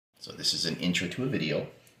So this is an intro to a video.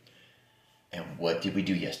 And what did we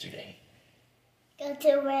do yesterday? Go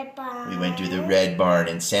to Red Barn. We went to the Red Barn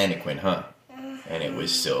in Santaquin, huh? And it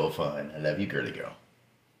was so fun. I love you, girly girl.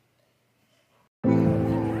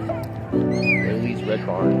 Lily's Red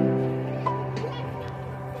Barn.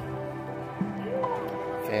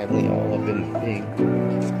 Family all up in the thing.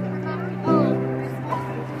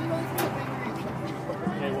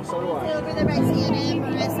 Okay, well, so do I. Over the right hand,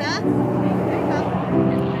 Marissa. There you go.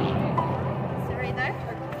 Sit right there.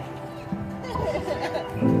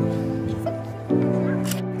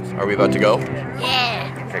 Are we about to go?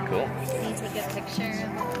 Yeah. Okay, cool. Can you take a picture?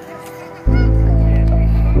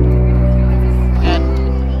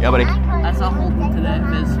 Yeah, buddy. I saw Holden today,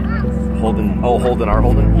 Miss. Holden. Oh, Holden, our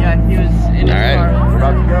Holden? Yeah, he was in his car. We're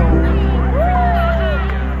about to go.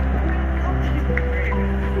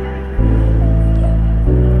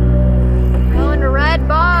 Going to Red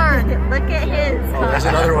Barn. Look at his. Oh, there's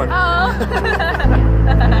another one. Oh.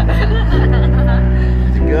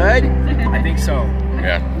 Is it good? I think so.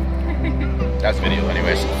 Yeah. That's video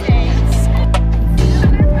anyways.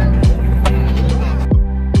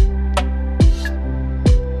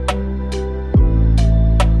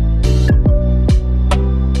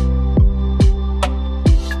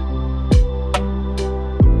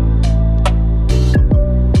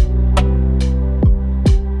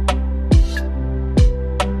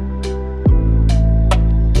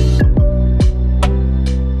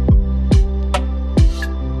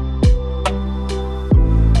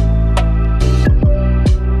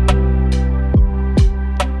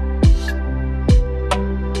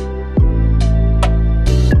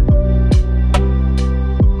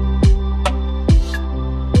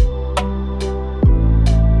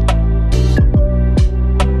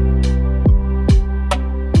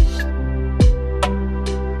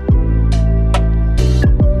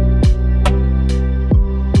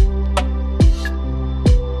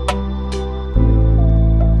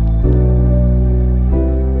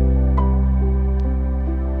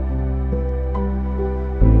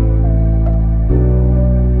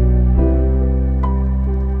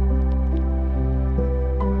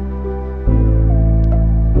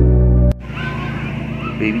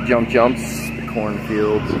 Baby jumps, the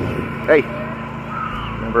cornfields. Hey,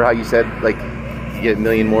 remember how you said like you get a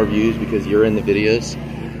million more views because you're in the videos?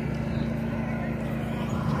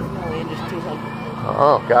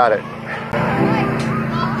 Oh, got it.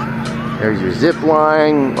 There's your zip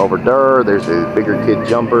line over there. There's the bigger kid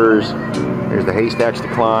jumpers. There's the haystacks to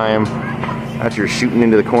climb. That's your shooting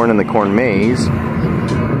into the corn in the corn maze.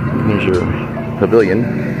 There's your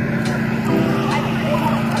pavilion.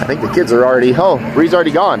 I think the kids are already, oh, Bree's already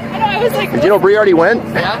gone. I know, I was like, did you know Bree already went?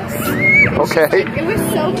 Yeah. Okay. It was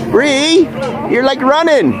so cool. Bree, you're like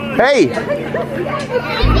running. Hey.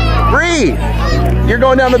 Bree, you're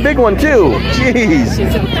going down the big one too. Jeez.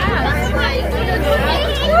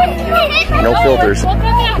 No filters.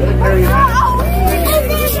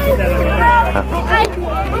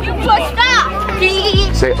 You pushed up.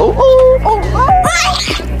 Say, oh, oh, oh, oh.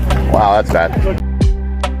 Wow, that's bad.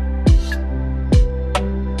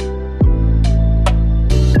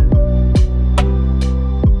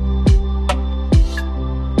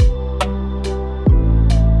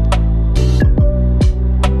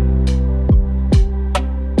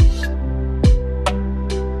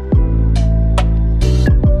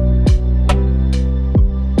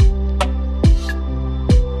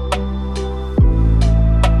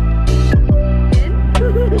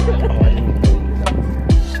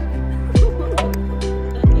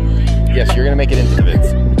 Yes, you're gonna make it into the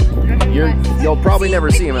vids. You'll probably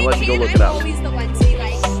never see him unless you go look it up. I'm always the one to be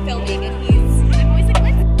like filming, and I'm always like,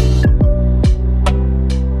 what?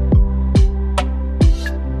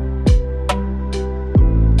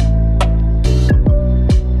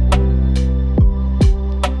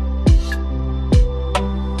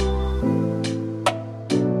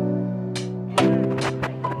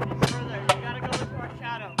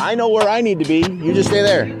 I know where I need to be. You just stay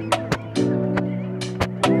there.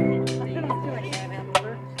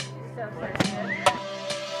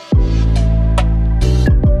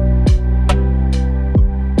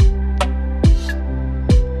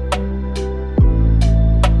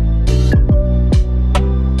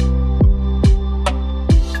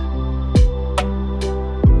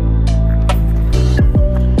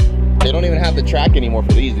 They don't even have the track anymore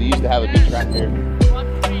for these. They used to have a big track here.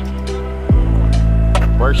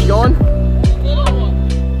 Where's she going?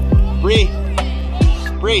 Bree,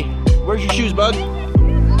 where's your shoes, bud?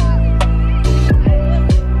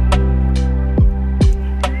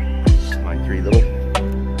 My three little.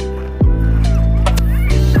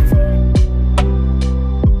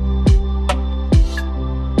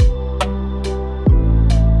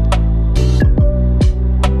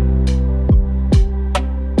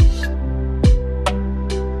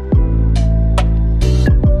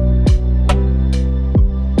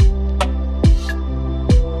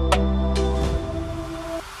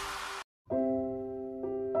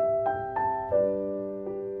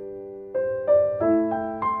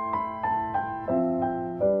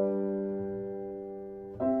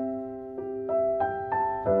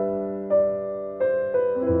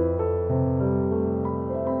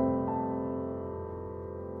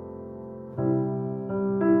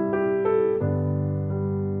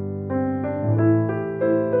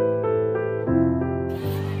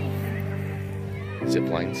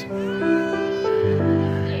 hands.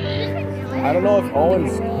 I don't know if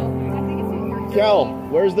Owen's. Kel,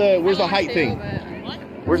 where's the height thing?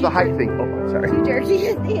 Where's the height thing? Oh, sorry. Too jerky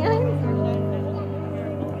at the end.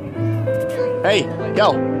 Hey,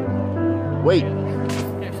 Kel. Wait.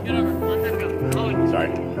 Sorry.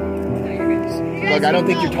 Look, I don't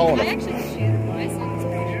think you're tall enough.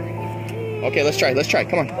 Okay, let's try. Let's try.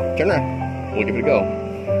 Come on. Turn around. We'll give it a go.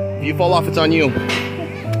 If you fall off, it's on you.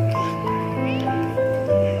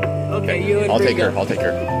 Okay, you and I'll take Bree her. go. I'll take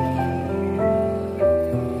her.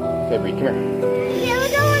 Okay, Bree, come here. Yeah, we're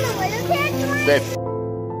going a little bit. Babe.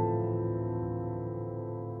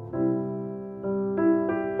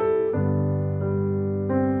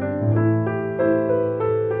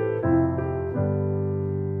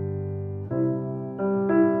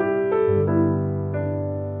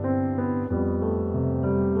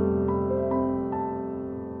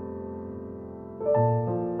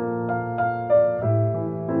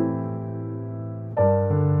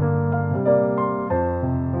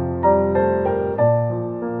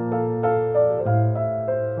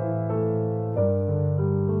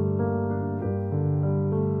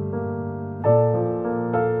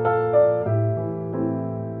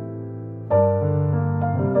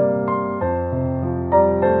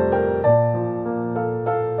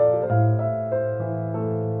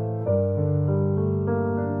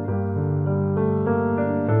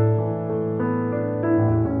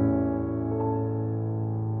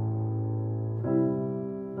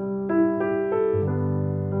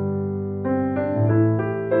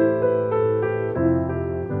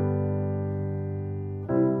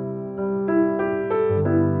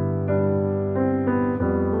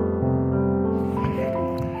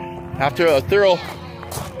 After a thorough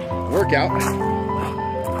workout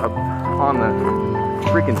up on the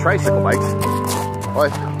freaking tricycle bikes,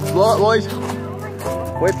 boys, slow up, boys.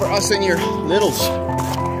 Wait for us and your littles.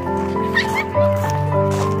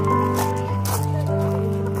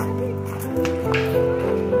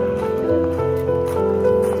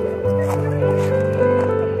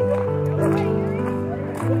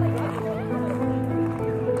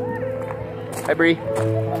 Hi, Bree.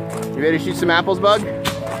 You ready to shoot some apples, bug?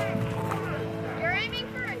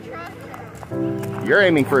 You're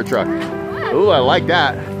aiming for a truck. Ooh, I like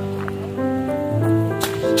that.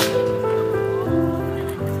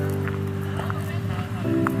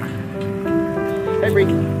 Hey, Bree.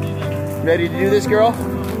 Ready to do this, girl?